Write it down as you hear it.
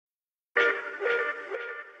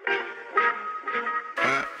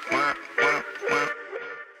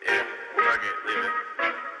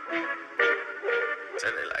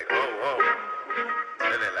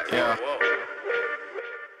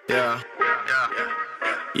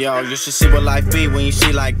Yo, you should see what life be when you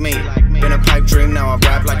see like me. Been a pipe dream, now I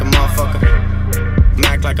rap like a motherfucker.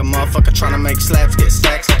 Mac like a motherfucker, tryna make slaps, get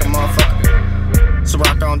stacks like a motherfucker. So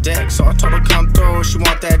rock on deck, so I told her come through, she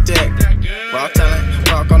want that dick. Well, I'm telling,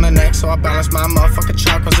 rock on the neck, so I balance my motherfucking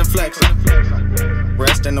chakras and flex.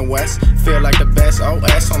 Rest in the west, feel like the best,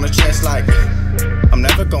 OS on the chest like I'm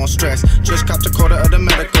never gon' stress, just copped a quarter of the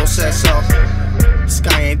medical set, so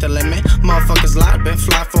sky ain't the limit, motherfuckers lie, been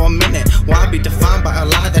fly for a minute. Why be defined by a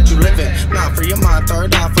lie that you live in? Not for your mind,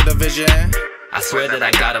 third eye for the vision. I swear that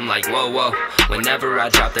I got 'em like whoa whoa. Whenever I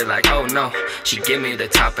drop, they like oh no. She give me the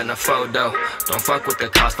top in a photo. Don't fuck with the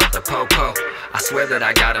cost, fuck the po-po. I swear that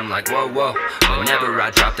I got 'em like whoa whoa. Whenever I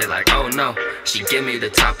drop, they like oh no. She give me the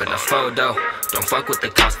top in a photo. Don't fuck with the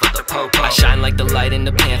cost, fuck the po-po. I shine like the light in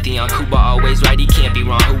the pantheon. KUBA always right, he can't be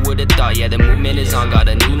wrong. Who would've thought? Yeah, the movement is on. Got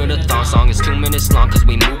a new to the thong song. It's 2 minutes long, cause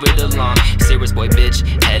we move it along. Serious boy, bitch,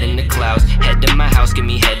 head in the clouds. Head in my house, give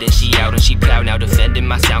me head and she out. And she proud now, defending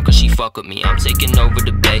my sound, cause she fuck with me. I'm taking over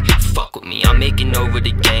the bay, fuck with me. I'm making over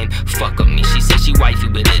the game, fuck with me. She said she wifey,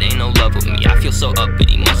 but it ain't no love with me. I feel so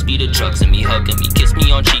uppity, must be the drugs and me hugging me. Kiss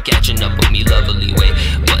me on cheek, catching up with me, lovely way.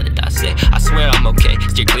 What did I say? I swear I'm okay.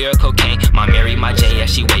 Steer clear of cocaine, my Mary, my Jane, yeah,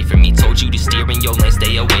 she wait for me. Told you to steer in your lane,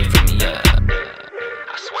 stay away from me, yeah.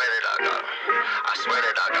 I swear that I got 'em. I swear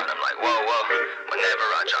that I got 'em like whoa whoa. Whenever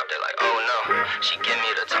I drop, they like oh no. She give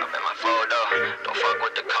me the top in my photo. Don't fuck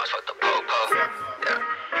with the cost, fuck the po-po. Yeah.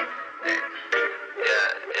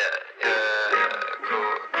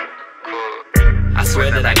 I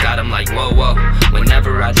swear that I got 'em like whoa whoa.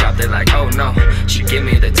 Whenever I drop, they like oh no. She give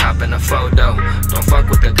me the top in a photo. Don't fuck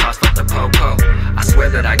with the cost, fuck the po-po. I swear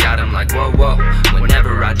that I got 'em like whoa whoa.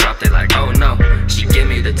 Whenever I drop, they like oh no. She give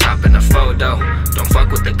me the top in a photo. Don't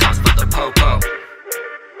fuck with the cost,